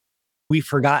we've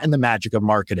forgotten the magic of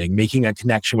marketing, making a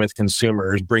connection with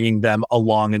consumers, bringing them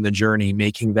along in the journey,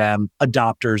 making them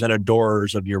adopters and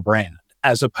adorers of your brand,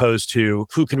 as opposed to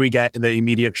who can we get in the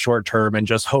immediate short term and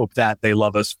just hope that they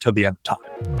love us till the end of time.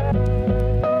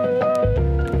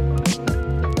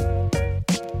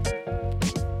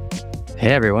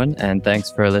 Hey, everyone, and thanks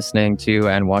for listening to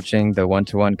and watching the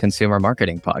One-to-One Consumer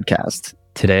Marketing Podcast.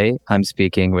 Today, I'm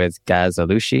speaking with Gaz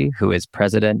Alushi, who is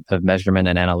President of Measurement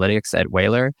and Analytics at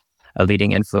Whalar, a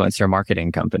leading influencer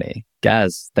marketing company.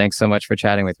 Gaz, thanks so much for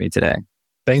chatting with me today.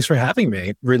 Thanks for having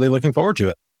me. Really looking forward to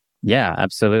it. Yeah,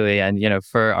 absolutely. And,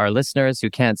 for our listeners who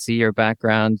can't see your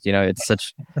background, it's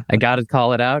such, I got to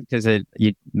call it out because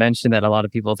you mentioned that a lot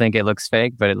of people think it looks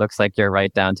fake, but it looks like you're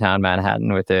right downtown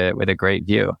Manhattan with a great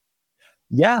view.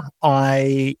 Yeah,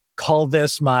 I call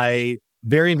this my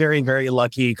very, very, very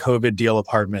lucky COVID deal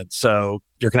apartment. So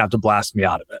you're going to have to blast me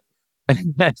out of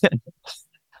it.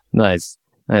 Nice.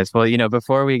 Well,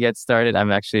 before we get started, I'm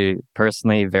actually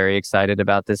personally very excited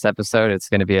about this episode. It's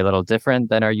going to be a little different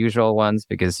than our usual ones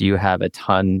because you have a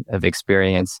ton of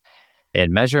experience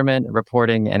in measurement,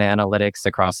 reporting, and analytics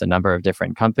across a number of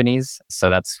different companies. So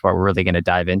that's what we're really going to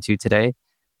dive into today.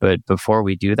 But before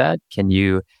we do that, can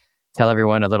you tell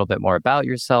everyone a little bit more about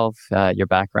yourself, your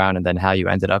background, and then how you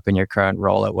ended up in your current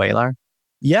role at Whalar?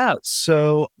 Yeah.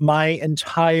 So my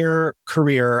entire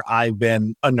career, I've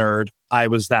been a nerd. I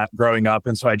was that growing up.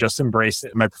 And so I just embraced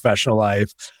it in my professional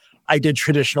life. I did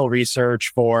traditional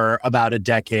research for about a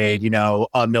decade,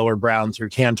 Millward Brown through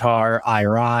Kantar,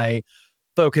 IRI,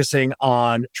 focusing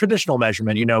on traditional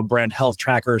measurement, brand health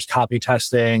trackers, copy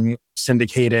testing,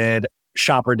 syndicated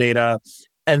shopper data.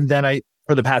 And then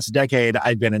for the past decade,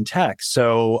 I've been in tech.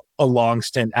 So a long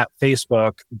stint at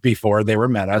Facebook before they were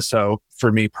Meta. So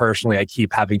for me personally, I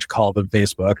keep having to call them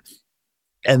Facebook.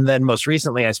 And then most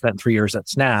recently, I spent 3 years at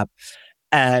Snap.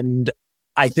 And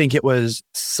I think it was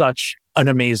such an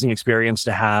amazing experience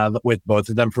to have with both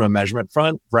of them from a measurement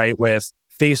front, right? With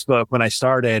Facebook, when I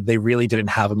started, they really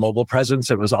didn't have a mobile presence.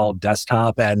 It was all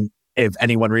desktop. And if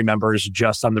anyone remembers,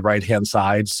 just on the right-hand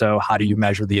side. So how do you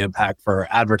measure the impact for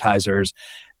advertisers?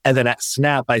 And then at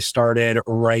Snap, I started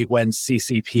right when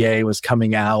CCPA was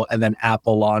coming out, and then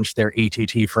Apple launched their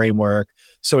ATT framework.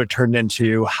 So it turned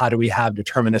into how do we have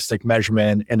deterministic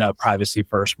measurement in a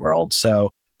privacy-first world? So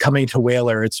coming to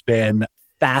Whalar, it's been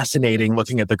fascinating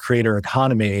looking at the creator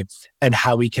economy and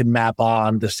how we can map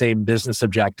on the same business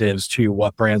objectives to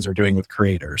what brands are doing with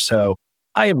creators. So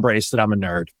I embrace that I'm a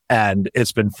nerd, and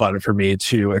it's been fun for me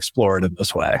to explore it in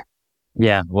this way.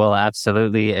 Yeah, we'll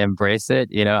absolutely embrace it.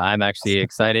 I'm actually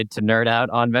excited to nerd out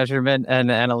on measurement and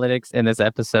analytics in this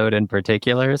episode in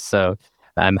particular. So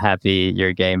I'm happy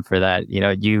you're game for that.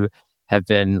 You have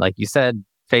been, like you said,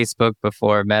 Facebook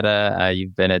before Meta.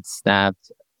 You've been at Snap.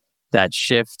 That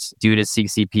shift due to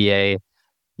CCPA,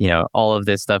 all of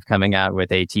this stuff coming out with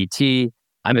ATT.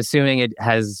 I'm assuming it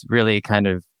has really kind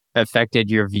of affected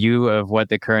your view of what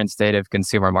the current state of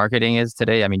consumer marketing is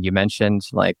today? I mean, you mentioned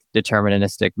like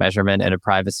deterministic measurement in a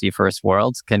privacy-first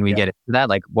world. Can we get into that?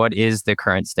 Like, what is the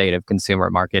current state of consumer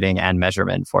marketing and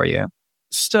measurement for you?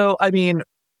 So,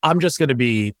 I'm just going to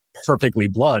be perfectly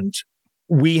blunt.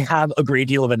 We have a great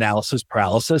deal of analysis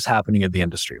paralysis happening in the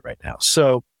industry right now.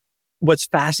 So what's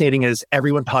fascinating is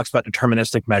everyone talks about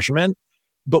deterministic measurement.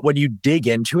 But when you dig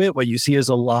into it, what you see is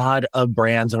a lot of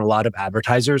brands and a lot of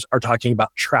advertisers are talking about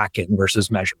tracking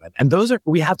versus measurement. And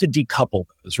we have to decouple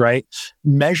those, right?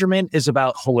 Measurement is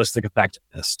about holistic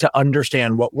effectiveness, to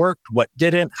understand what worked, what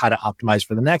didn't, how to optimize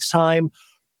for the next time,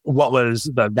 what was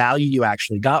the value you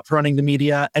actually got for running the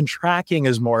media. And tracking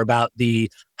is more about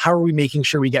how are we making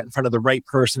sure we get in front of the right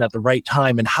person at the right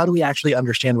time? And how do we actually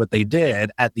understand what they did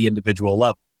at the individual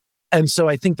level? And so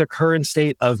I think the current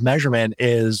state of measurement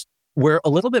is we're a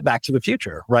little bit back to the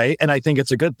future, right? And I think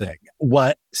it's a good thing.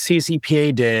 What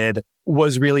CCPA did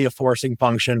was really a forcing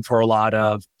function for a lot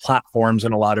of platforms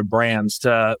and a lot of brands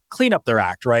to clean up their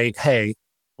act, right? Hey,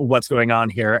 what's going on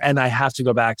here? And I have to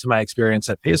go back to my experience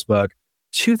at Facebook.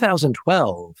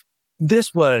 2012,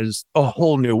 this was a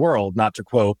whole new world, not to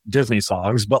quote Disney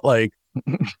songs, but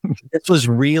this was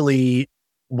really,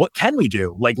 what can we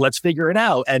do? Let's figure it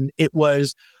out. And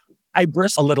I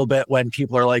bristle a little bit when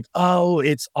people are like, oh,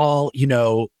 it's all,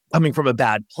 coming from a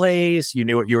bad place. You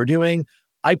knew what you were doing.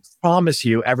 I promise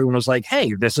you, everyone was like,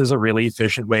 hey, this is a really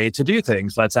efficient way to do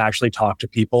things. Let's actually talk to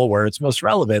people where it's most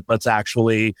relevant. Let's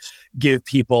actually give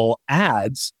people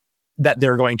ads that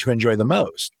they're going to enjoy the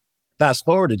most. Fast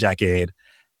forward a decade,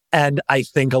 and I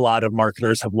think a lot of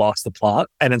marketers have lost the plot.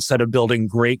 And instead of building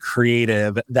great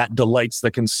creative that delights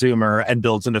the consumer and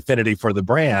builds an affinity for the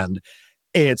brand,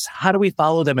 It's how do we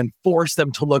follow them and force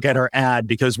them to look at our ad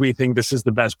because we think this is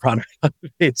the best product on the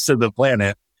face of the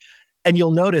planet. And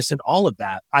you'll notice in all of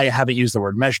that, I haven't used the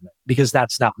word measurement because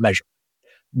that's not measurement.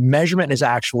 Measurement is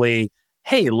actually,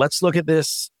 hey, let's look at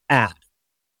this ad.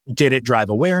 Did it drive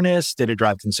awareness? Did it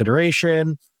drive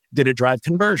consideration? Did it drive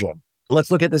conversion?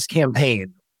 Let's look at this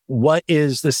campaign. What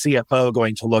is the CFO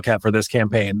going to look at for this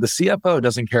campaign? The CFO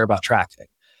doesn't care about tracking.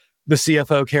 The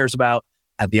CFO cares about,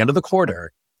 at the end of the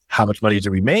quarter, how much money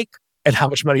did we make and how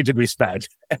much money did we spend?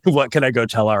 And what can I go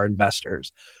tell our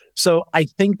investors? So I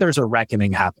think there's a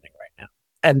reckoning happening right now.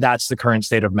 And that's the current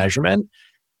state of measurement.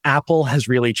 Apple has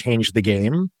really changed the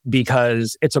game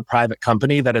because it's a private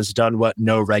company that has done what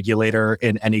no regulator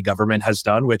in any government has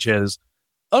done, which is,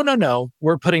 oh, no,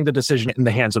 we're putting the decision in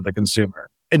the hands of the consumer.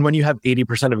 And when you have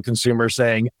 80% of consumers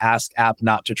saying, ask app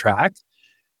not to track,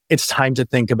 it's time to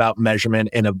think about measurement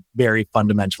in a very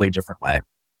fundamentally different way.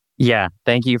 Yeah,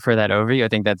 thank you for that overview. I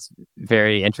think that's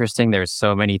very interesting. There's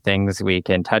so many things we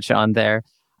can touch on there.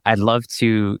 I'd love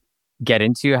to get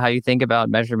into how you think about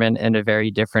measurement in a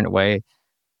very different way.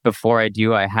 Before I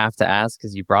do, I have to ask,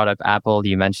 because you brought up Apple,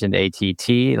 you mentioned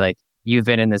ATT, like you've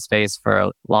been in this space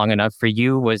for long enough. For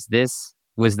you, was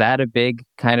that a big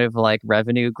kind of like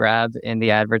revenue grab in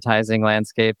the advertising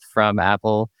landscape from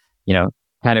Apple,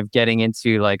 kind of getting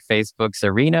into like Facebook's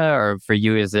arena? Or for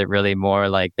you, is it really more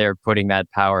like they're putting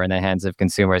that power in the hands of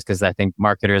consumers? Because I think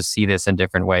marketers see this in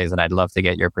different ways, and I'd love to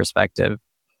get your perspective.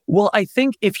 Well, I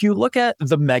think if you look at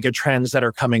the mega trends that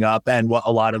are coming up and what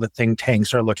a lot of the think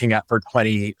tanks are looking at for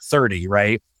 2030,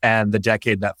 right? And the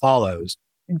decade that follows,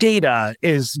 data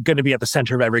is going to be at the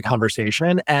center of every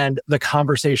conversation. And the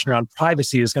conversation around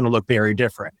privacy is going to look very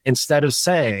different. Instead of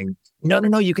saying,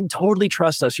 no, you can totally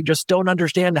trust us. You just don't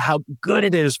understand how good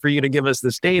it is for you to give us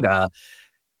this data.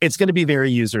 It's going to be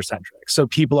very user-centric. So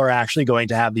people are actually going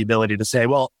to have the ability to say,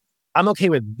 well, I'm okay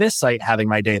with this site having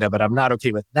my data, but I'm not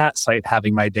okay with that site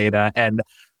having my data. And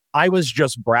I was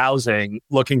just browsing,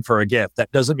 looking for a gift. That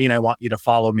doesn't mean I want you to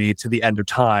follow me to the end of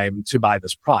time to buy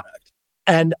this product.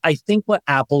 And I think what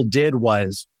Apple did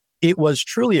was, it was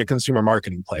truly a consumer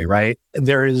marketing play, right?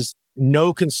 There is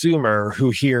no consumer who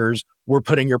hears, we're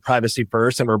putting your privacy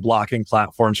first and we're blocking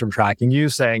platforms from tracking you,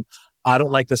 saying, I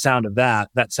don't like the sound of that.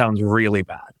 That sounds really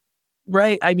bad.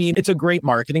 Right? I mean, it's a great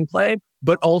marketing play,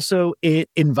 but also it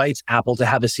invites Apple to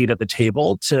have a seat at the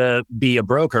table to be a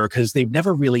broker because they've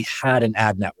never really had an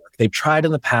ad network. They've tried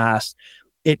in the past.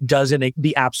 It doesn't,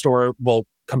 the App Store will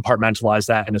compartmentalize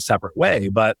that in a separate way.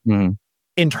 But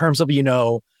in terms of,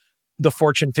 the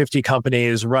Fortune 50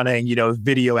 companies running,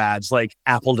 video ads, like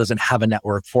Apple doesn't have a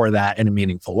network for that in a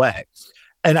meaningful way.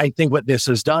 And I think what this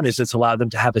has done is it's allowed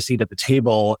them to have a seat at the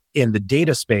table in the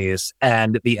data space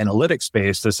and the analytics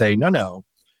space to say, no,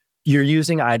 you're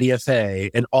using IDFA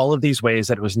in all of these ways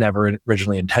that it was never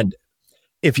originally intended.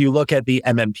 If you look at the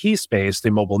MMP space,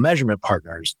 the mobile measurement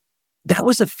partners, that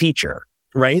was a feature,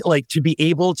 right? Like to be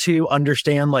able to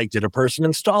understand, like, did a person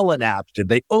install an app? Did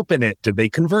they open it? Did they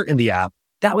convert in the app?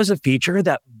 That was a feature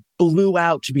that blew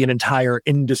out to be an entire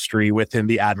industry within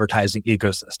the advertising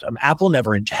ecosystem. Apple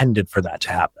never intended for that to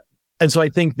happen. And so I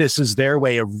think this is their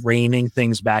way of reining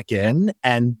things back in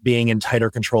and being in tighter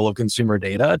control of consumer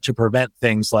data to prevent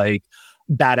things like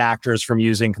bad actors from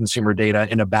using consumer data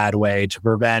in a bad way, to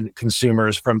prevent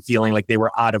consumers from feeling like they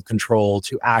were out of control,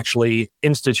 to actually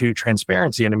institute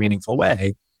transparency in a meaningful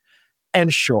way.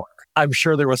 And sure, I'm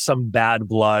sure there was some bad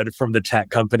blood from the tech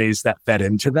companies that fed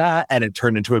into that, and it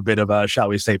turned into a bit of a, shall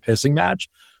we say, pissing match.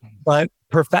 But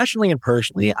professionally and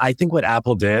personally, I think what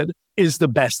Apple did is the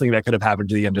best thing that could have happened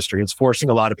to the industry. It's forcing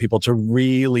a lot of people to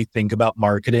really think about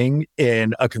marketing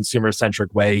in a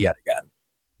consumer-centric way yet again.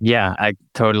 Yeah, I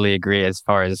totally agree as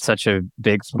far as such a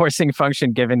big forcing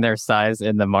function given their size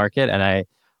in the market. And I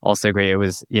also agree it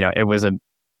was an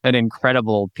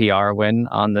incredible PR win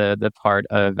on the part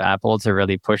of Apple to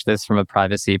really push this from a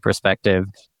privacy perspective.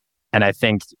 And I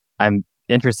think I'm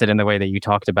interested in the way that you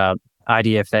talked about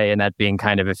IDFA and that being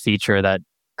kind of a feature that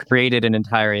created an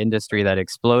entire industry that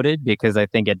exploded, because I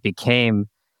think it became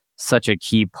such a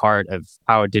key part of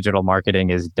how digital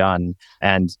marketing is done.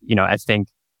 And, I think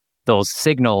those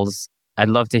signals, I'd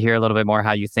love to hear a little bit more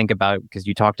how you think about, because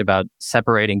you talked about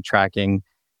separating tracking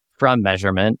from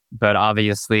measurement, but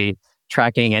obviously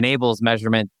tracking enables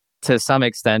measurement to some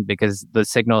extent because the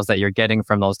signals that you're getting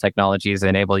from those technologies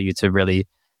enable you to really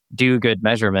do good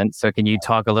measurement. So can you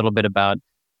talk a little bit about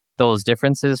those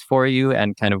differences for you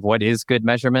and kind of what is good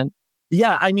measurement?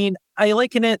 Yeah, I mean, I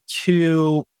liken it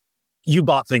to you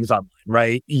bought things online,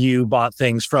 right? You bought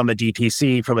things from a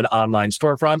DTC, from an online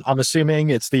storefront. I'm assuming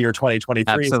it's the year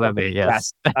 2023. Absolutely,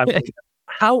 yes.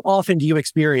 How often do you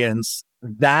experience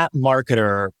that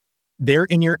marketer, they're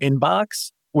in your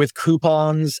inbox with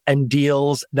coupons and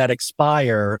deals that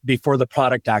expire before the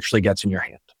product actually gets in your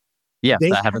hand. Yeah,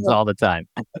 that happens all the time.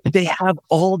 They have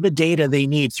all the data they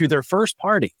need through their first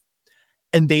party,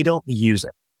 and they don't use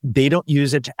it. They don't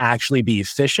use it to actually be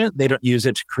efficient. They don't use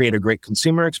it to create a great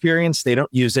consumer experience. They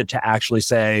don't use it to actually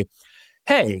say,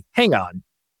 hey, hang on,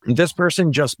 this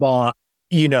person just bought,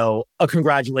 a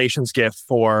congratulations gift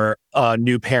for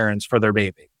new parents for their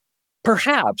baby.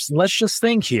 Perhaps, let's just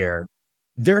think here,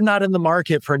 they're not in the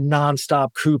market for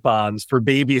nonstop coupons for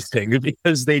babysitting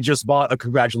because they just bought a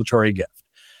congratulatory gift.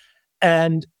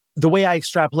 And the way I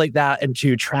extrapolate that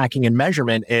into tracking and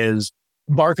measurement is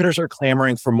marketers are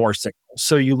clamoring for more signals.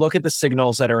 So you look at the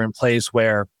signals that are in place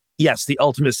where, yes, the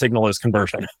ultimate signal is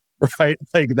conversion, right?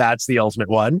 Like that's the ultimate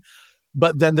one.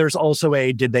 But then there's also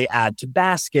did they add to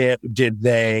basket? Did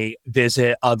they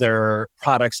visit other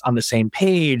products on the same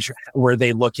page? Were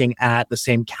they looking at the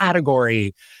same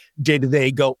category? Did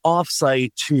they go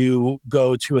offsite to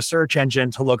go to a search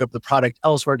engine to look up the product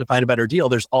elsewhere to find a better deal?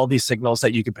 There's all these signals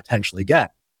that you could potentially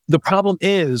get. The problem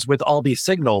is with all these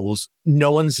signals, no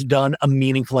one's done a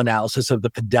meaningful analysis of the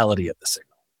fidelity of the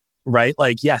signal, right?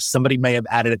 Like, yes, somebody may have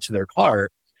added it to their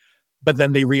cart, but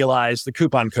then they realized the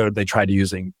coupon code they tried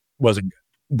using wasn't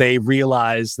good. They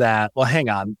realized that, well, hang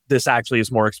on, this actually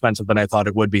is more expensive than I thought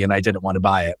it would be, and I didn't want to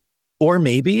buy it. Or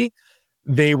maybe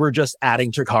they were just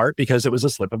adding to cart because it was a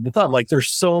slip of the thumb. Like there's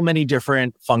so many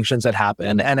different functions that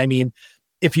happen. And I mean,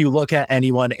 if you look at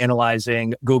anyone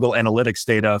analyzing Google Analytics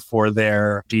data for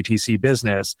their DTC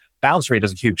business, bounce rate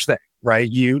is a huge thing, right?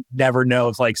 You never know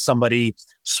if like somebody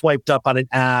swiped up on an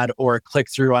ad or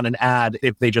clicked through on an ad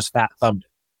if they just fat thumbed it.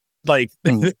 Like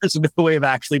there's no way of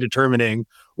actually determining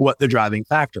what the driving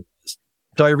factor is.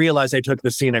 So I realized I took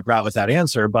the scenic route with that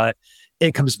answer, but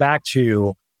it comes back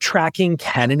to tracking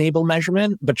can enable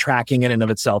measurement, but tracking in and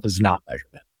of itself is not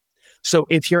measurement. So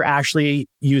if you're actually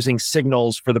using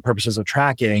signals for the purposes of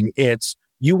tracking,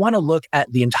 you want to look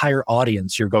at the entire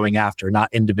audience you're going after, not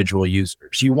individual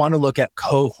users. You want to look at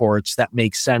cohorts that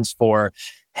make sense for,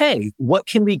 hey, what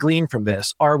can we glean from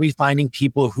this? Are we finding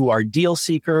people who are deal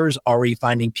seekers? Are we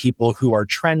finding people who are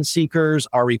trend seekers?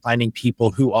 Are we finding people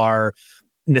who are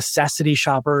necessity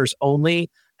shoppers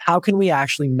only? How can we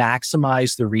actually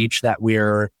maximize the reach that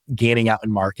we're gaining out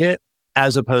in market,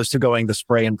 as opposed to going the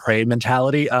spray and pray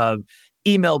mentality of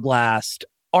email blast,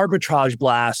 arbitrage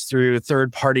blast through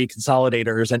third-party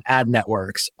consolidators and ad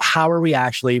networks? How are we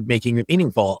actually making it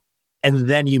meaningful? And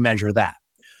then you measure that.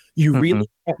 You really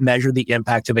can't measure the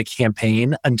impact of a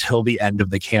campaign until the end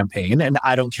of the campaign. And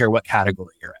I don't care what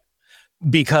category you're in.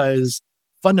 Because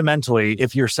fundamentally,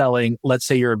 if you're selling, let's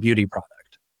say you're a beauty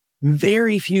product,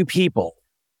 very few people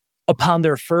upon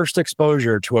their first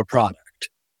exposure to a product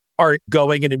are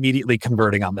going and immediately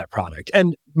converting on that product.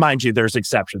 And mind you, there's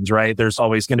exceptions, right? There's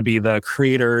always going to be the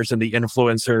creators and the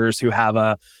influencers who have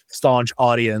a staunch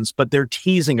audience, but they're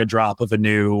teasing a drop of a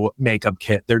new makeup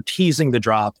kit. They're teasing the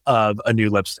drop of a new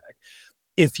lipstick.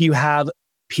 If you have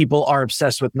people are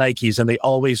obsessed with Nikes and they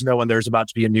always know when there's about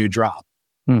to be a new drop,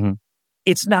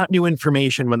 it's not new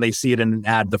information when they see it in an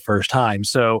ad the first time.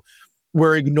 So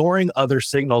we're ignoring other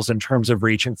signals in terms of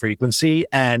reach and frequency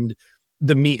and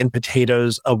the meat and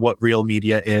potatoes of what real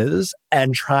media is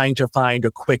and trying to find a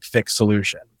quick fix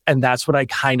solution. And that's what I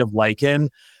kind of liken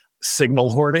signal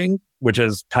hoarding, which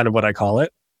is kind of what I call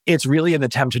it. It's really an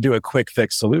attempt to do a quick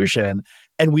fix solution.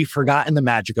 And we've forgotten the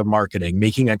magic of marketing,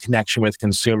 making a connection with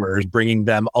consumers, bringing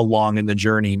them along in the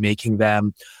journey, making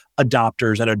them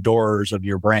adopters and adorers of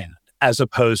your brand, as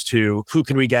opposed to who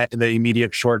can we get in the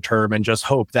immediate short term and just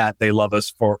hope that they love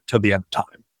us till the end of time.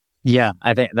 Yeah,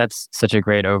 I think that's such a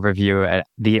great overview.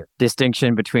 The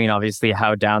distinction between obviously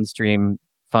how downstream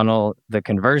funnel the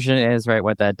conversion is, right?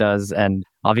 What that does. And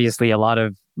obviously a lot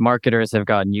of marketers have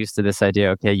gotten used to this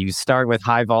idea. Okay, you start with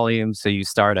high volume. So you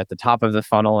start at the top of the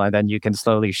funnel and then you can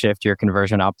slowly shift your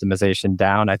conversion optimization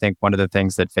down. I think one of the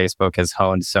things that Facebook has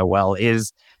honed so well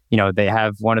is, they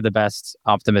have one of the best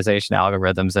optimization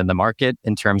algorithms in the market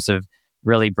in terms of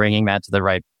really bringing that to the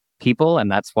right people. And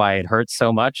that's why it hurts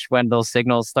so much when those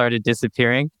signals started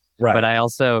disappearing. Right. But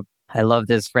I love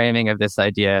this framing of this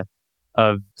idea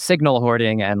of signal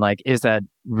hoarding and is that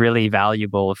really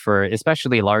valuable for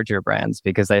especially larger brands?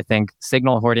 Because I think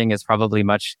signal hoarding is probably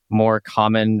much more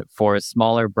common for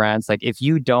smaller brands. Like if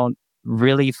you don't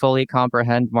really fully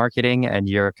comprehend marketing and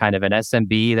you're kind of an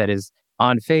SMB that is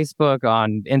on Facebook,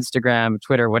 on Instagram,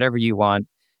 Twitter, whatever you want,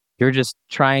 you're just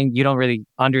you don't really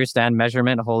understand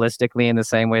measurement holistically in the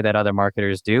same way that other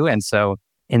marketers do. And so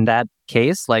in that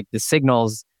case, the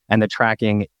signals and the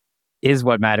tracking is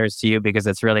what matters to you because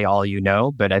it's really all you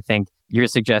know. But I think you're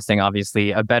suggesting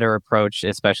obviously a better approach,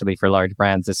 especially for large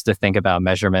brands, is to think about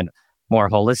measurement more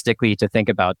holistically, to think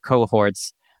about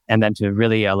cohorts, and then to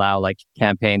really allow like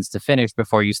campaigns to finish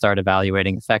before you start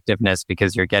evaluating effectiveness,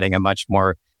 because you're getting a much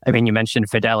more, I mean, you mentioned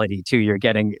fidelity too. You're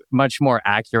getting much more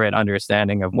accurate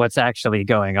understanding of what's actually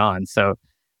going on. So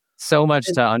much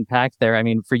to unpack there. I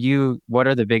mean, for you, what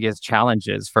are the biggest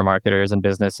challenges for marketers and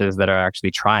businesses that are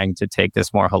actually trying to take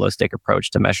this more holistic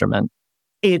approach to measurement?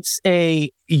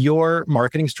 Your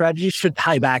marketing strategy should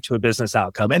tie back to a business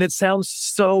outcome. And it sounds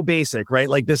so basic, right?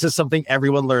 Like this is something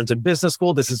everyone learns in business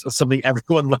school. This is something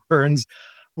everyone learns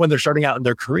when they're starting out in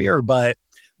their career. But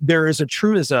there is a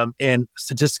truism in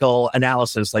statistical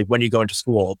analysis, like when you go into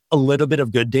school, a little bit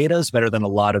of good data is better than a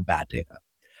lot of bad data.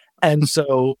 And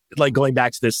so like going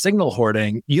back to this signal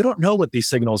hoarding, you don't know what these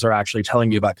signals are actually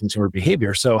telling you about consumer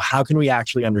behavior. So how can we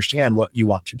actually understand what you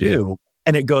want to do?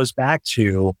 And it goes back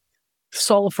to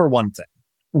solve for one thing.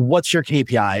 What's your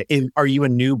KPI? Are you a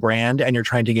new brand and you're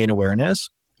trying to gain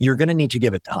awareness? You're going to need to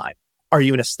give it time. Are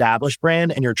you an established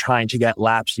brand and you're trying to get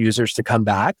lapsed users to come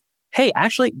back? Hey,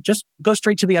 actually, just go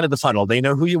straight to the end of the funnel. They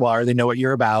know who you are. They know what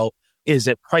you're about. Is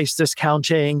it price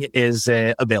discounting? Is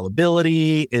it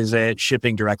availability? Is it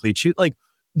shipping directly to, like,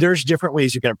 there's different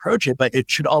ways you can approach it, but it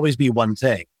should always be one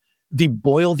thing. The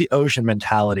boil the ocean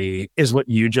mentality is what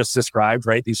you just described,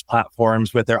 right? These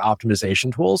platforms with their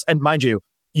optimization tools. And mind you,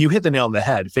 you hit the nail on the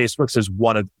head. Facebook's is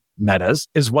one of Meta's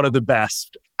is one of the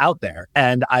best out there.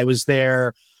 And I was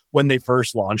there when they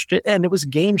first launched it and it was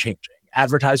game changing.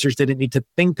 Advertisers didn't need to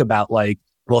think about like,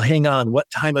 well, hang on, what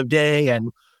time of day and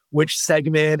which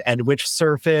segment and which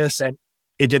surface, and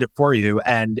it did it for you.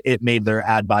 And it made their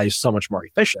ad buys so much more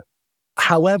efficient.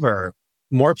 However,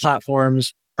 more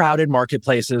platforms, crowded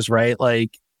marketplaces, right?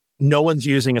 Like no one's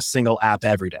using a single app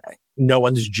every day. No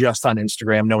one's just on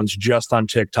Instagram. No one's just on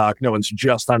TikTok. No one's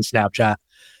just on Snapchat.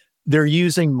 They're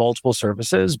using multiple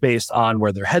services based on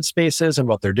where their headspace is and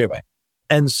what they're doing.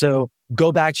 And so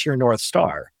go back to your North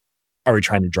Star. Are we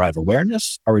trying to drive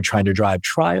awareness? Are we trying to drive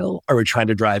trial? Are we trying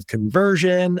to drive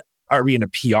conversion? Are we in a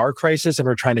PR crisis and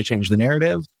we're trying to change the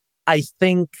narrative? I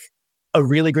think a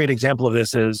really great example of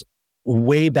this is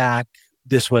way back.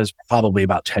 This was probably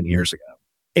about 10 years ago.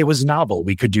 It was novel.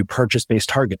 We could do purchase-based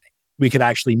targeting. We could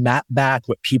actually map back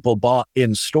what people bought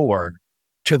in store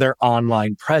to their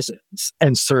online presence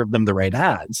and serve them the right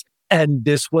ads. And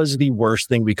this was the worst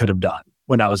thing we could have done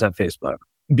when I was at Facebook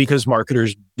because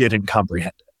marketers didn't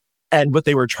comprehend it. And what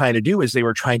they were trying to do is they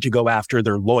were trying to go after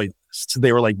their loyalists.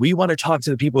 They were like, we want to talk to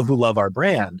the people who love our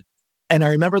brand. And I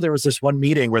remember there was this one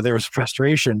meeting where there was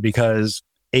frustration because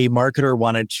a marketer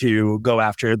wanted to go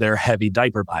after their heavy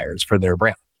diaper buyers for their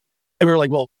brand. And we were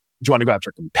like, well, do you want to go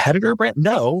after a competitor brand?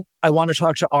 No, I want to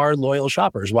talk to our loyal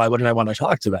shoppers. Why wouldn't I want to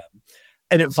talk to them?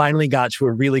 And it finally got to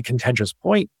a really contentious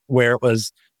point where it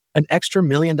was an extra $1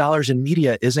 million in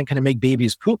media isn't going to make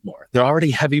babies poop more. They're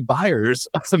already heavy buyers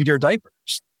of your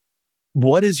diapers.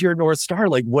 What is your North Star?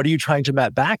 Like, what are you trying to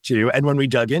map back to? And when we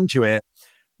dug into it,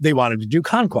 they wanted to do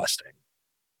conquesting.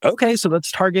 Okay, so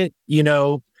let's target,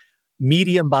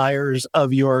 medium buyers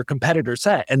of your competitor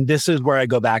set. And this is where I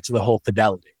go back to the whole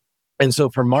fidelity. And so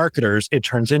for marketers, it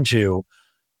turns into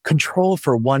control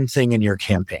for one thing in your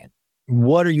campaign.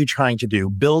 What are you trying to do?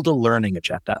 Build a learning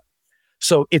agenda.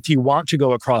 So if you want to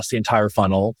go across the entire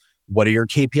funnel, what are your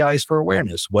KPIs for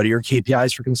awareness? What are your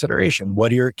KPIs for consideration?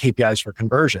 What are your KPIs for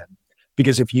conversion?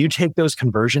 Because if you take those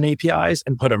conversion APIs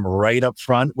and put them right up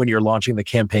front when you're launching the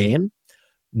campaign,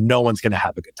 no one's going to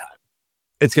have a good time.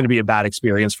 It's going to be a bad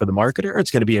experience for the marketer.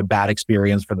 It's going to be a bad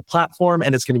experience for the platform,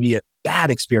 and it's going to be a bad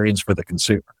experience for the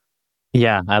consumer.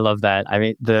 Yeah, I love that. I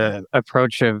mean, the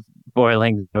approach of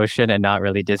boiling the ocean and not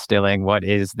really distilling what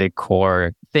is the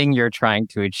core thing you're trying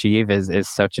to achieve is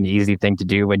such an easy thing to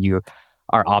do when you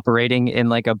are operating in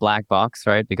like a black box,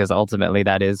 right? Because ultimately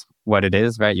that is what it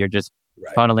is, right? You're just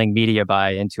funneling media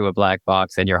buy into a black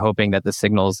box and you're hoping that the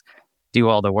signals do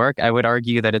all the work. I would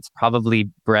argue that it's probably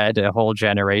bred a whole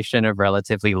generation of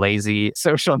relatively lazy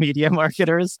social media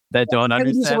marketers that don't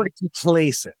understand.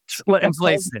 Complacent.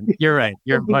 Complacent. You're right.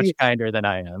 You're much kinder than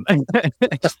I am.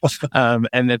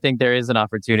 And I think there is an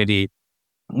opportunity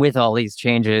with all these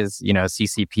changes,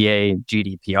 CCPA,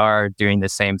 GDPR doing the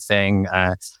same thing.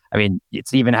 I mean,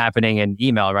 it's even happening in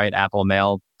email, right? Apple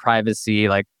Mail, privacy,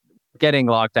 like getting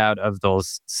locked out of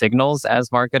those signals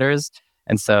as marketers.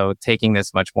 And so taking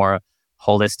this much more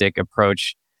holistic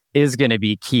approach is going to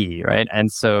be key, right?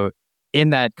 And so in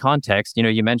that context,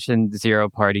 you mentioned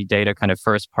zero-party data, kind of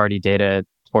first-party data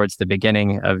towards the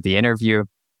beginning of the interview.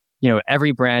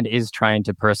 Every brand is trying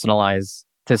to personalize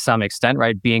to some extent,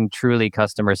 right? Being truly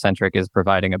customer centric is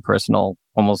providing a personal,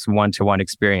 almost one-to-one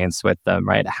experience with them,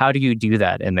 right? How do you do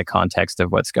that in the context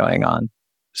of what's going on?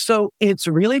 So it's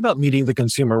really about meeting the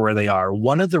consumer where they are.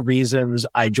 One of the reasons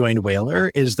I joined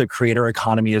Whalar is the creator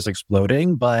economy is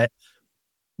exploding, but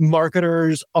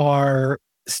marketers are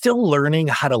still learning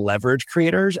how to leverage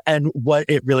creators. And what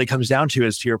it really comes down to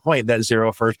is, to your point, that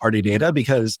zero first party data,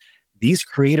 because these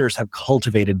creators have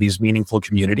cultivated these meaningful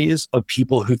communities of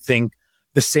people who think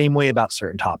the same way about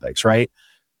certain topics, right?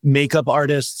 Makeup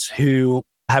artists who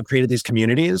have created these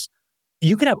communities,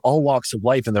 you can have all walks of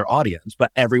life in their audience,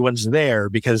 but everyone's there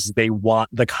because they want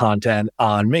the content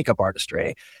on makeup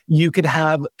artistry. You could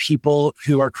have people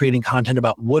who are creating content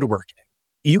about woodworking.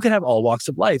 You can have all walks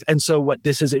of life. And so what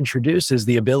this has introduced is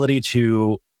the ability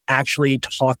to actually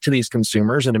talk to these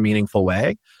consumers in a meaningful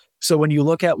way. So when you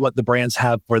look at what the brands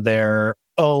have for their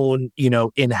own,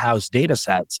 in-house data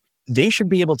sets, they should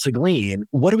be able to glean,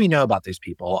 what do we know about these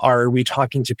people? Are we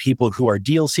talking to people who are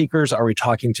deal seekers? Are we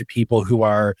talking to people who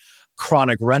are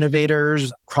chronic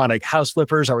renovators, chronic house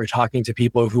flippers? Are we talking to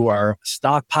people who are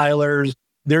stockpilers?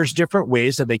 There's different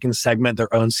ways that they can segment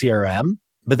their own CRM,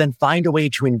 but then find a way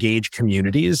to engage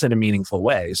communities in a meaningful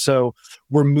way. So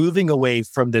we're moving away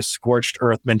from this scorched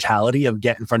earth mentality of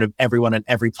get in front of everyone on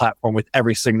every platform with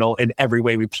every signal in every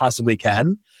way we possibly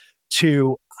can,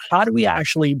 to how do we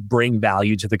actually bring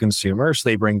value to the consumer so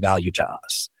they bring value to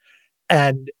us?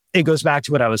 And it goes back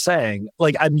to what I was saying.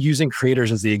 Like, I'm using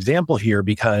creators as the example here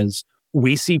because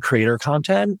we see creator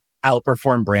content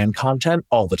outperform brand content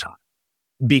all the time,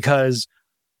 because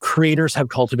creators have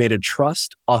cultivated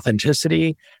trust,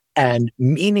 authenticity, and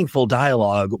meaningful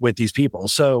dialogue with these people.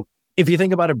 So if you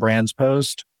think about a brand's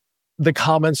post, the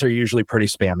comments are usually pretty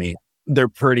spammy, they're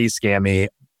pretty scammy,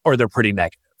 or they're pretty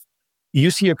negative.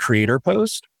 You see a creator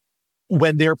post,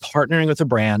 when they're partnering with a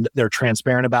brand, they're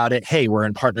transparent about it. Hey, we're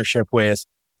in partnership with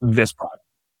this product.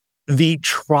 The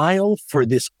trial for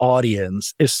this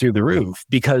audience is through the roof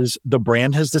because the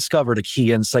brand has discovered a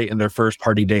key insight in their first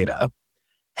party data.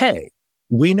 Hey,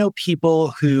 we know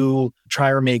people who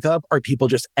try our makeup are people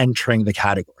just entering the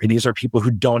category. These are people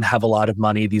who don't have a lot of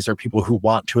money. These are people who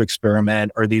want to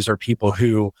experiment, or these are people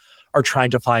who are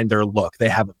trying to find their look. They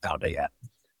haven't found it yet.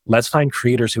 Let's find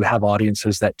creators who have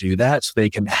audiences that do that so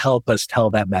they can help us tell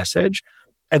that message.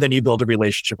 And then you build a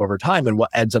relationship over time. And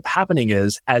what ends up happening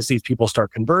is, as these people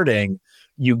start converting,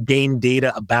 you gain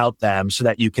data about them so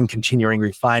that you can continue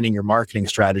refining your marketing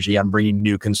strategy on bringing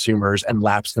new consumers and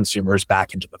lapsed consumers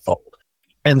back into the fold.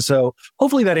 And so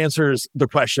hopefully that answers the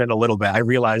question a little bit. I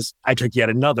realize I took yet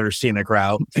another scenic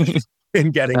route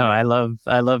in getting. No, I love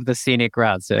the scenic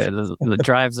routes. The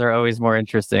drives are always more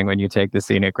interesting when you take the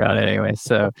scenic route anyway.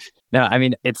 So no, I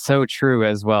mean, it's so true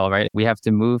as well, right? We have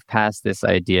to move past this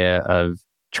idea of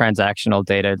transactional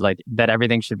data, like that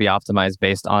everything should be optimized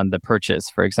based on the purchase.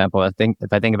 For example, I think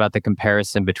if I think about the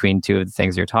comparison between two of the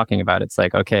things you're talking about, it's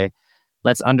like, okay,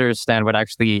 let's understand what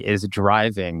actually is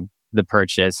driving the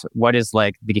purchase. What is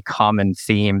like the common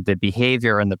theme, the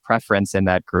behavior and the preference in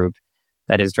that group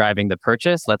that is driving the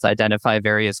purchase? Let's identify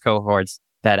various cohorts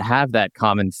that have that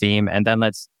common theme, and then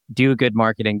let's do good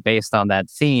marketing based on that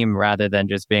theme rather than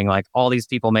just being like, all these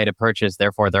people made a purchase,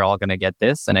 therefore they're all going to get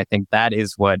this. And I think that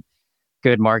is what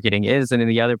good marketing is. And in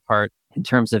the other part, in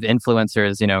terms of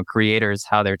influencers, creators,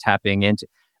 how they're tapping into,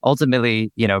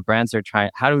 ultimately, brands are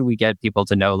trying, how do we get people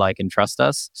to know, like, and trust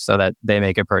us so that they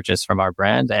make a purchase from our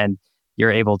brand? And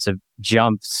you're able to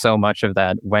jump so much of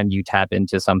that when you tap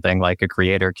into something like a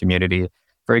creator community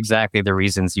for exactly the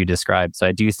reasons you described. So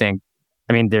I do think,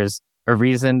 there's a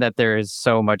reason that there is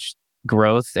so much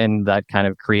growth in that kind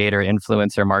of creator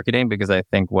influencer marketing, because I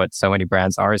think what so many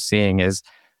brands are seeing is,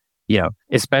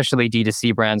 especially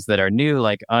D2C brands that are new,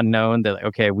 like unknown, that,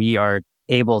 okay, we are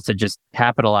able to just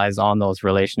capitalize on those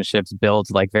relationships, build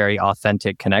like very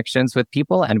authentic connections with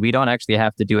people. And we don't actually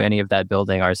have to do any of that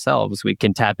building ourselves. We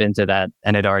can tap into that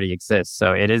and it already exists.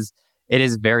 So it is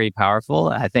very powerful.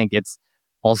 I think it's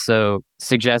also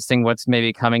suggesting what's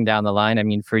maybe coming down the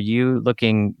line. For you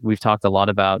we've talked a lot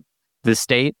about the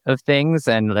state of things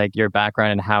and like your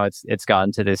background and how it's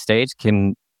gotten to this stage.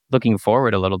 Looking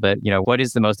forward a little bit, what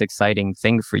is the most exciting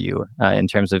thing for you in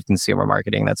terms of consumer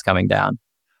marketing that's coming down?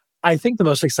 I think the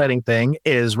most exciting thing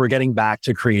is we're getting back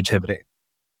to creativity,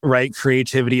 right?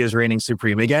 Creativity is reigning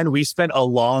supreme. Again, we spent a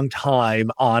long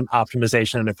time on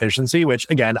optimization and efficiency, which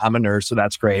again, I'm a nerd, so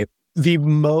that's great. The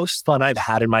most fun I've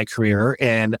had in my career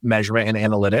in measurement and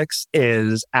analytics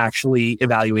is actually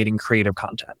evaluating creative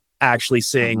content, actually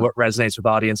seeing what resonates with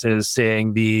audiences,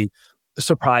 seeing the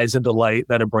surprise and delight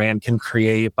that a brand can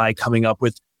create by coming up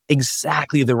with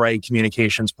exactly the right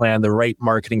communications plan, the right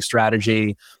marketing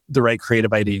strategy, the right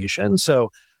creative ideation.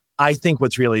 So I think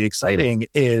what's really exciting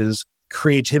is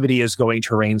creativity is going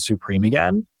to reign supreme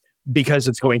again because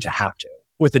it's going to have to.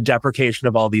 With the deprecation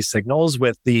of all these signals,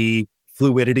 with the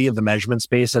fluidity of the measurement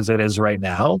space as it is right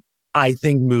now, I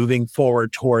think moving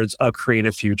forward towards a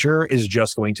creative future is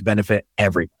just going to benefit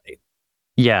everybody.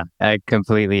 Yeah, I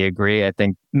completely agree. I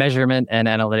think measurement and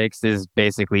analytics is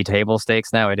basically table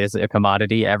stakes now. It is a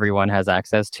commodity. Everyone has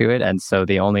access to it. And so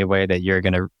the only way that you're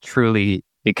going to truly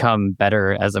become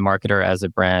better as a marketer, as a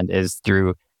brand, is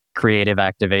through creative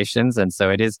activations. And so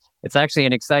it's actually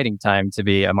an exciting time to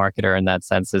be a marketer in that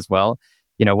sense as well.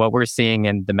 You know, what we're seeing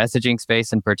in the messaging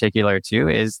space in particular too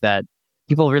is that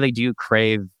people really do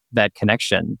crave that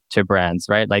connection to brands,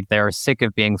 right? Like they're sick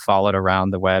of being followed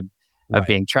around the web, of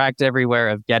being tracked everywhere,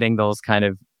 of getting those kind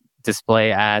of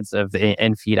display ads, of the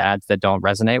in-feed ads that don't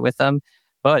resonate with them.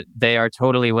 But they are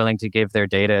totally willing to give their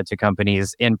data to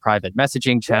companies in private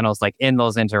messaging channels, like in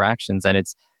those interactions. And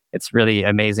it's really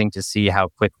amazing to see how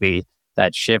quickly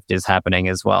that shift is happening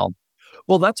as well.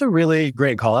 Well, that's a really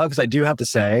great call out because I do have to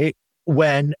say,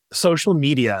 when social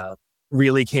media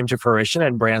really came to fruition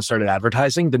and brands started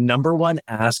advertising, the number one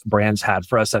ask brands had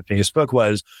for us at Facebook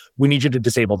was, we need you to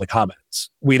disable the comments.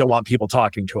 We don't want people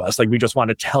talking to us. Like, we just want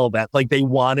to tell that, like, they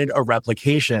wanted a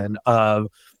replication of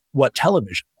what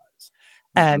television was.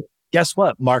 And guess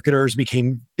what? Marketers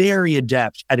became very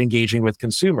adept at engaging with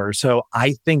consumers. So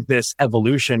I think this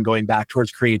evolution going back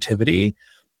towards creativity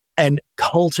and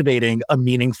cultivating a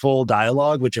meaningful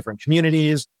dialogue with different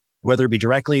communities, whether it be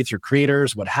directly through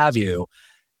creators, what have you,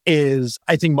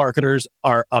 I think marketers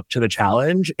are up to the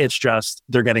challenge. It's just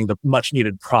they're getting the much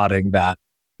needed prodding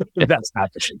that's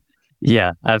happening.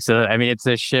 Yeah, absolutely. I mean, it's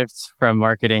a shift from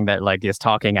marketing that like is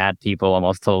talking at people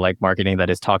almost to like marketing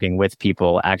that is talking with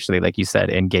people, actually, like you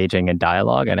said, engaging in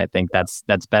dialogue. And I think that's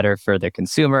better for the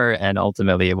consumer, and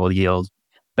ultimately it will yield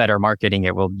better marketing.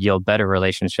 It will yield better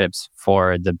relationships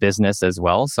for the business as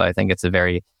well. So I think it's a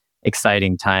very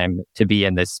exciting time to be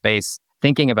in this space.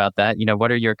 Thinking about that, you know,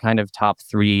 what are your kind of top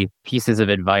 3 pieces of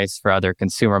advice for other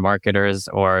consumer marketers,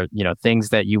 or, you know, things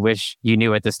that you wish you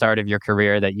knew at the start of your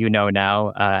career that you know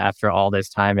now after all this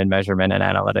time in measurement and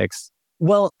analytics?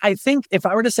 Well, I think if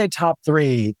I were to say top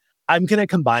 3, I'm going to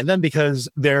combine them because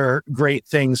they're great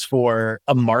things for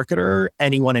a marketer,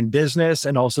 anyone in business,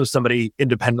 and also somebody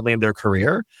independently in their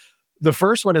career. The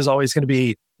first one is always going to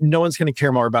be, no one's going to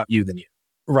care more about you than you,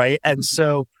 right? And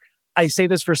so I say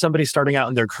this for somebody starting out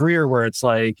in their career where it's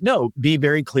like, no, be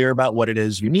very clear about what it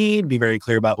is you need, be very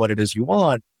clear about what it is you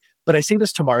want. But I say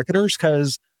this to marketers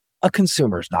because a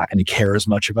consumer's not going to care as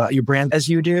much about your brand as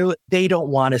you do. They don't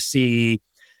want to see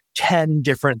 10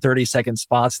 different 30-second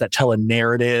spots that tell a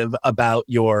narrative about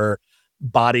your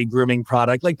body grooming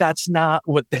product. Like, that's not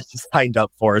what they signed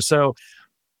up for. So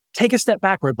take a step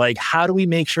backward. Like, how do we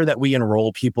make sure that we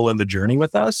enroll people in the journey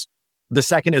with us? The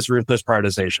second is ruthless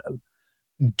prioritization.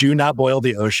 Do not boil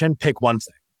the ocean, pick one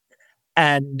thing.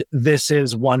 And this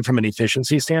is one from an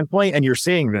efficiency standpoint. And you're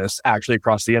seeing this actually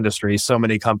across the industry. So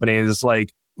many companies,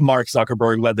 like Mark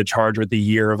Zuckerberg led the charge with the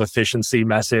year of efficiency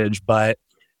message, but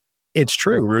it's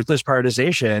true. Ruthless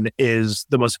prioritization is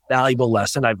the most valuable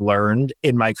lesson I've learned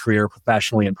in my career,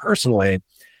 professionally and personally.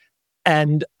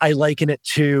 And I liken it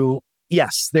to,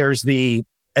 yes,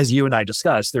 as you and I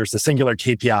discussed, there's the singular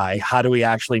KPI. How do we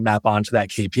actually map onto that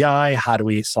KPI? How do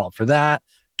we solve for that?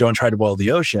 Don't try to boil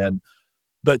the ocean.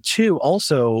 But 2,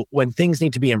 also, when things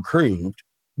need to be improved,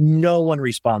 no one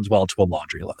responds well to a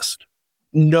laundry list.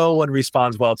 No one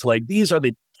responds well to, like, these are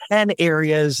the 10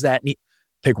 areas that need,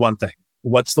 pick one thing.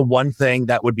 What's the one thing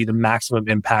that would be the maximum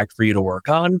impact for you to work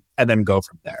on? And then go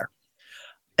from there.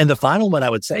 And the final one I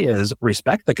would say is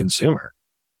respect the consumer.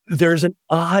 There's an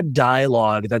odd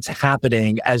dialogue that's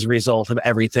happening as a result of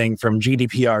everything from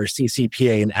GDPR,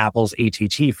 CCPA, and Apple's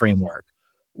ATT framework,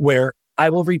 where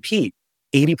I will repeat,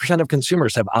 80% of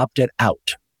consumers have opted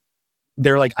out.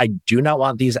 They're like, I do not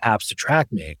want these apps to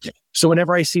track me. So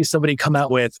whenever I see somebody come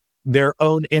out with their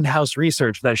own in-house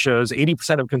research that shows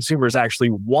 80% of consumers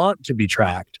actually want to be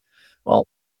tracked, well,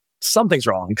 something's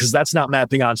wrong because that's not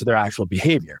mapping onto their actual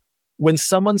behavior. When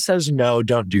someone says, no,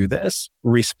 don't do this,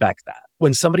 respect that.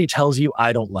 When somebody tells you,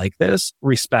 I don't like this,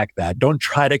 respect that. Don't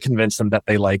try to convince them that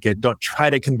they like it. Don't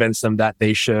try to convince them that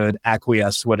they should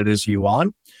acquiesce to what it is you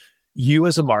want. You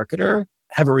as a marketer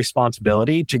have a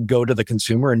responsibility to go to the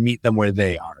consumer and meet them where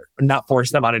they are, not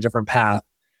force them on a different path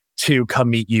to come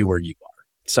meet you where you are.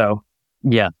 So,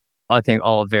 yeah, I think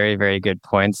all very, very good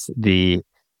points. The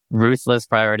Ruthless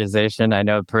prioritization. I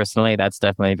know personally that's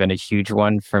definitely been a huge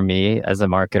one for me as a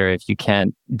marketer. If you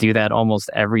can't do that almost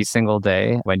every single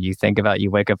day, when you think about, you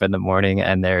wake up in the morning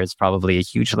and there's probably a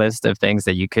huge list of things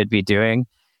that you could be doing.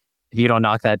 If you don't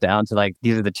knock that down to like,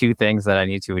 these are the two things that I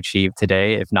need to achieve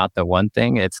today, if not the one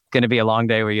thing, it's going to be a long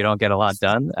day where you don't get a lot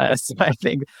done. So I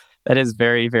think that is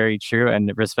very, very true.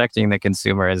 And respecting the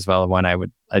consumer as well, one I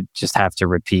just have to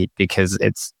repeat, because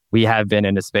we have been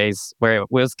in a space where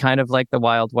it was kind of like the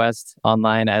Wild West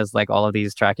online, as like all of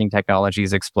these tracking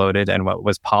technologies exploded and what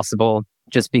was possible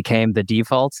just became the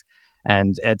default.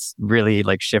 And it's really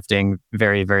like shifting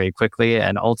very, very quickly.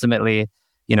 And ultimately,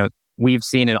 we've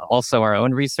seen in also our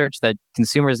own research that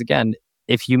consumers, again,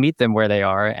 if you meet them where they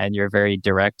are and you're very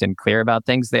direct and clear about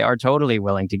things, they are totally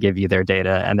willing to give you their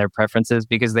data and their preferences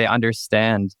because they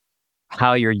understand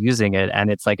how you're using it.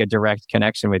 And it's like a direct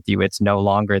connection with you. It's no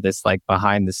longer this like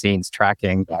behind the scenes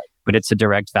tracking, but it's a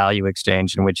direct value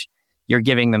exchange in which you're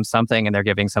giving them something and they're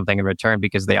giving something in return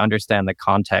because they understand the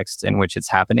context in which it's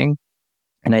happening.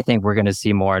 And I think we're going to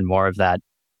see more and more of that.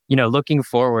 Looking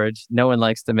forward, no one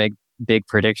likes to make big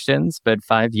predictions, but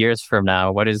 5 years from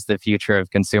now, what does the future of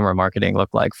consumer marketing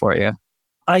look like for you?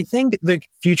 I think the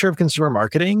future of consumer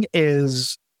marketing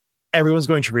is everyone's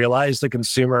going to realize the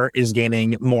consumer is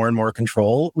gaining more and more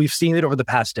control. We've seen it over the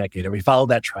past decade, and we follow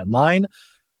that trend line.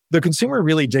 The consumer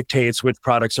really dictates which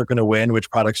products are going to win, which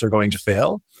products are going to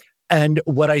fail. And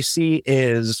what I see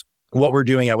is what we're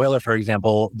doing at Whalar, for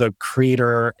example, the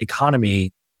creator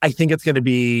economy. I think it's going to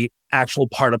be actual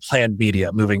part of planned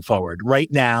media moving forward.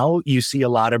 Right now, you see a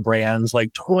lot of brands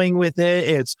like toying with it.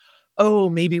 It's, oh,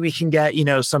 maybe we can get,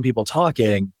 some people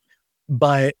talking.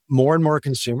 But more and more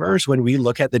consumers, when we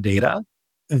look at the data,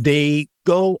 they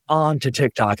go on to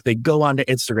TikTok, they go on to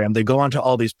Instagram, they go on to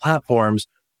all these platforms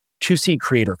to see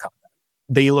creator content.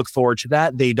 They look forward to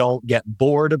that. They don't get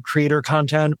bored of creator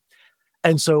content.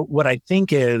 And so what I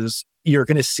think is you're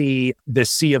going to see this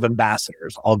sea of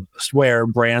ambassadors, almost, where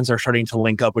brands are starting to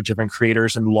link up with different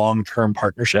creators in long-term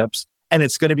partnerships. And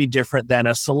it's going to be different than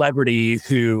a celebrity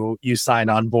who you sign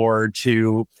on board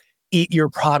to eat your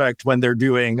product when they're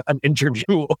doing an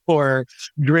interview or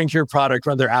drink your product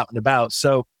when they're out and about.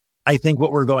 So I think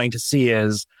what we're going to see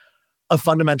is a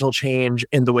fundamental change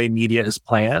in the way media is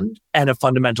planned and a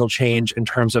fundamental change in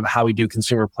terms of how we do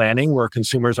consumer planning, where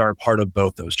consumers are a part of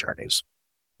both those journeys.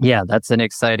 Yeah, that's an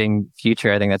exciting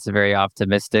future. I think that's a very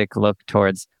optimistic look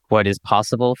towards what is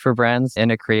possible for brands in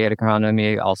a creator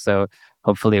economy. Also,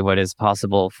 hopefully what is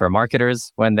possible for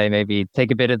marketers when they maybe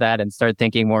take a bit of that and start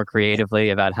thinking more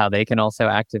creatively about how they can also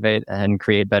activate and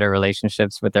create better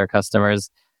relationships with their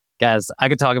customers. Guys, I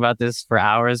could talk about this for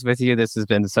hours with you. This has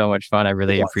been so much fun. I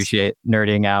really appreciate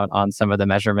nerding out on some of the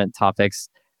measurement topics.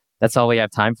 That's all we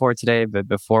have time for today. But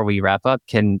before we wrap up,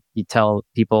 can you tell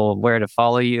people where to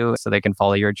follow you so they can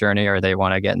follow your journey or they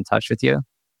want to get in touch with you?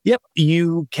 Yep.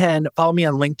 You can follow me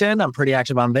on LinkedIn. I'm pretty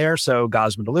active on there. So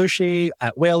Gosman Alushi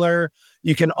at Whalar.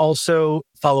 You can also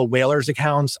follow Whalar's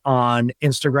accounts on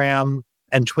Instagram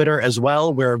and Twitter as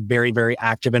well. We're very, very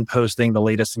active in posting the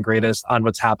latest and greatest on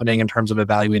what's happening in terms of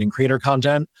evaluating creator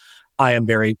content. I am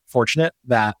very fortunate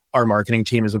that our marketing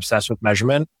team is obsessed with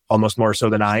measurement, almost more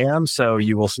so than I am. So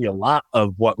you will see a lot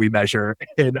of what we measure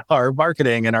in our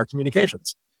marketing and our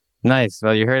communications. Nice.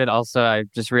 Well, you heard it. Also, I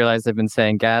just realized I've been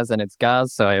saying Gaz and it's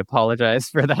Gaz, so I apologize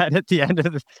for that at the end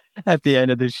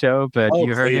of the show. But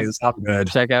you heard it.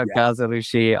 Check out Gaz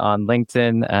Alushi on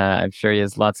LinkedIn. I'm sure he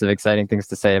has lots of exciting things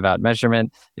to say about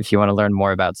measurement. If you want to learn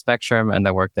more about Spectrum and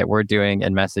the work that we're doing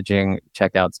in messaging,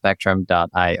 check out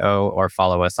spectrum.io or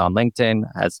follow us on LinkedIn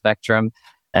as Spectrum.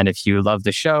 And if you love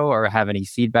the show or have any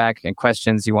feedback and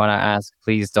questions you want to ask,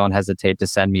 please don't hesitate to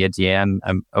send me a DM.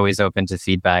 I'm always open to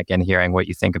feedback and hearing what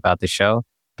you think about the show.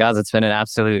 Guys, it's been an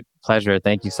absolute pleasure.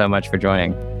 Thank you so much for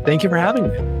joining. Thank you for having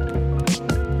me.